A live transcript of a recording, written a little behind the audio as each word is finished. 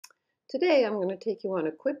Today I'm going to take you on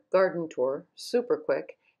a quick garden tour, super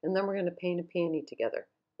quick, and then we're going to paint a peony together.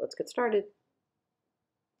 Let's get started.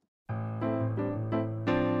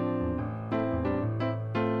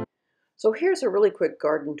 So here's a really quick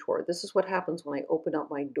garden tour. This is what happens when I open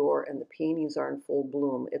up my door and the peonies are in full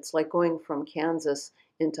bloom. It's like going from Kansas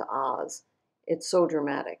into Oz. It's so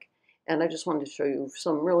dramatic. And I just wanted to show you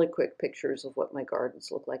some really quick pictures of what my gardens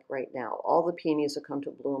look like right now. All the peonies have come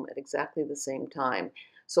to bloom at exactly the same time.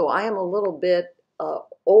 So I am a little bit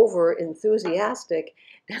over enthusiastic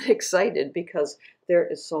and excited because there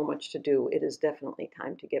is so much to do. It is definitely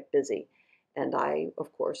time to get busy. And I,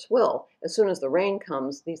 of course, will. As soon as the rain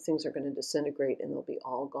comes, these things are going to disintegrate and they'll be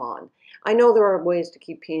all gone. I know there are ways to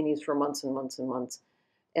keep peonies for months and months and months,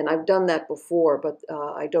 and I've done that before, but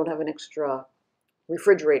I don't have an extra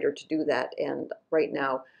refrigerator to do that. And right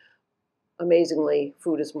now, amazingly,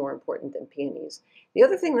 food is more important than peonies. The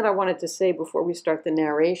other thing that I wanted to say before we start the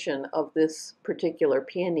narration of this particular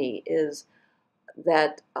peony is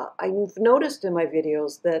that I've noticed in my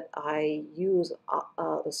videos that I use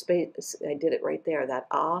the space. I did it right there, that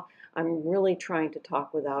I'm really trying to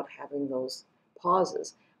talk without having those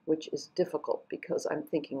pauses, which is difficult because I'm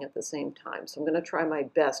thinking at the same time. So I'm going to try my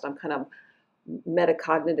best. I'm kind of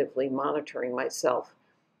metacognitively monitoring myself.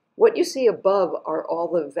 What you see above are all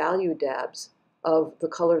the value dabs of the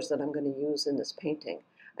colors that I'm going to use in this painting.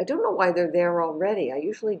 I don't know why they're there already. I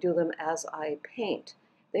usually do them as I paint.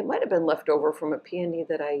 They might have been left over from a peony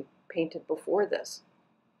that I painted before this.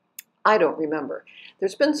 I don't remember.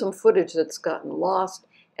 There's been some footage that's gotten lost,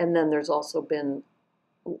 and then there's also been,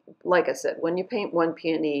 like I said, when you paint one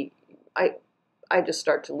peony, I just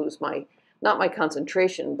start to lose not my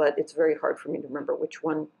concentration, but it's very hard for me to remember which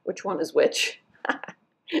one is which.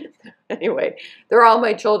 Anyway, they're all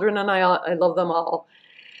my children, and I love them all.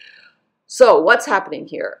 So what's happening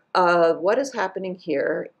here? What is happening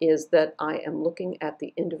here is that I am looking at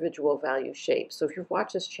the individual value shapes. So if you've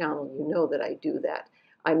watched this channel, you know that I do that.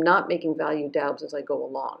 I'm not making value dabs as I go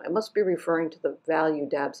along. I must be referring to the value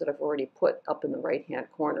dabs that I've already put up in the right-hand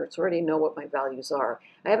corner. So I already know what my values are.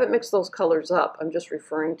 I haven't mixed those colors up. I'm just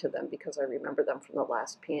referring to them because I remember them from the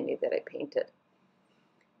last peony that I painted.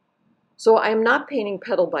 So I'm not painting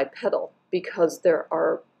petal by petal because there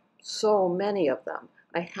are so many of them.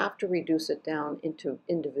 I have to reduce it down into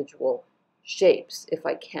individual shapes if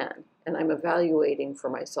I can. And I'm evaluating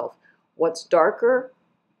for myself what's darker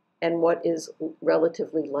and what is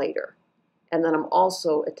relatively lighter. And then I'm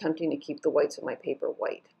also attempting to keep the whites of my paper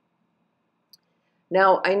white.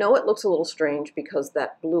 Now, I know it looks a little strange because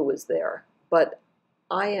that blue is there, but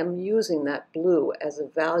I am using that blue as a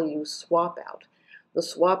value swap out. The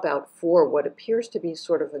swap out for what appears to be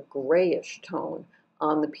sort of a grayish tone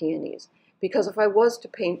on the peonies. Because if I was to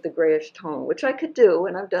paint the grayish tone, which I could do,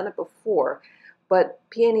 and I've done it before, but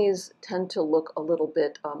peonies tend to look a little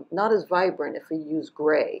bit not as vibrant if we use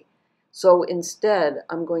gray. So instead,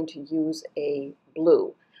 I'm going to use a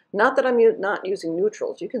blue. Not that I'm not using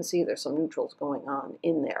neutrals. You can see there's some neutrals going on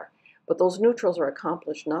in there. But those neutrals are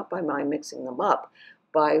accomplished not by my mixing them up,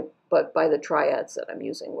 but by the triads that I'm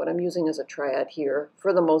using. What I'm using as a triad here,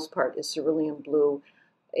 for the most part, is cerulean blue,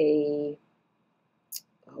 oh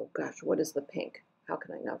gosh, what is the pink? How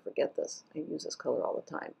can I not forget this? I use this color all the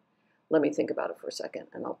time. Let me think about it for a second,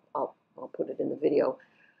 and I'll put it in the video.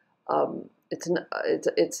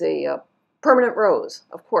 It's a permanent rose,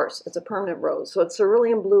 of course. It's a permanent rose. So it's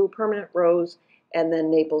cerulean blue, permanent rose, and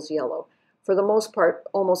then Naples yellow. For the most part,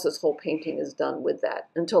 almost this whole painting is done with that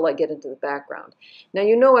until I get into the background. Now,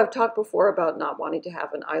 you know I've talked before about not wanting to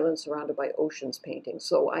have an island surrounded by oceans painting,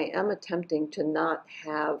 so I am attempting to not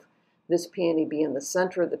have this peony be in the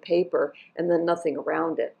center of the paper and then nothing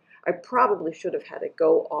around it. I probably should have had it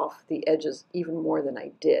go off the edges even more than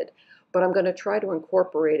I did, but I'm going to try to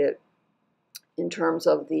incorporate it in terms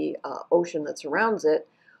of the ocean that surrounds it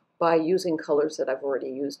by using colors that I've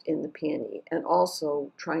already used in the peony and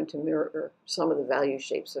also trying to mirror some of the value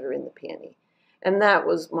shapes that are in the peony. And that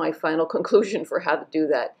was my final conclusion for how to do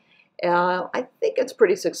that. I think it's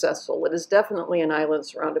pretty successful. It is definitely an island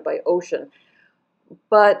surrounded by ocean,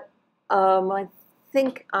 but I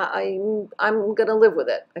think I'm going to live with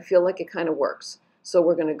it. I feel like it kind of works. So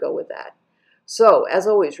we're going to go with that. So as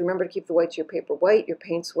always, remember to keep the whites of your paper white, your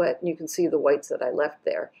paint's wet, and you can see the whites that I left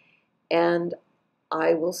there. And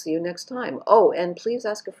I will see you next time. Oh, and please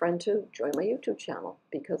ask a friend to join my YouTube channel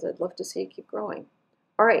because I'd love to see it keep growing.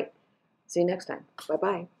 All right. See you next time.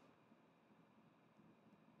 Bye-bye.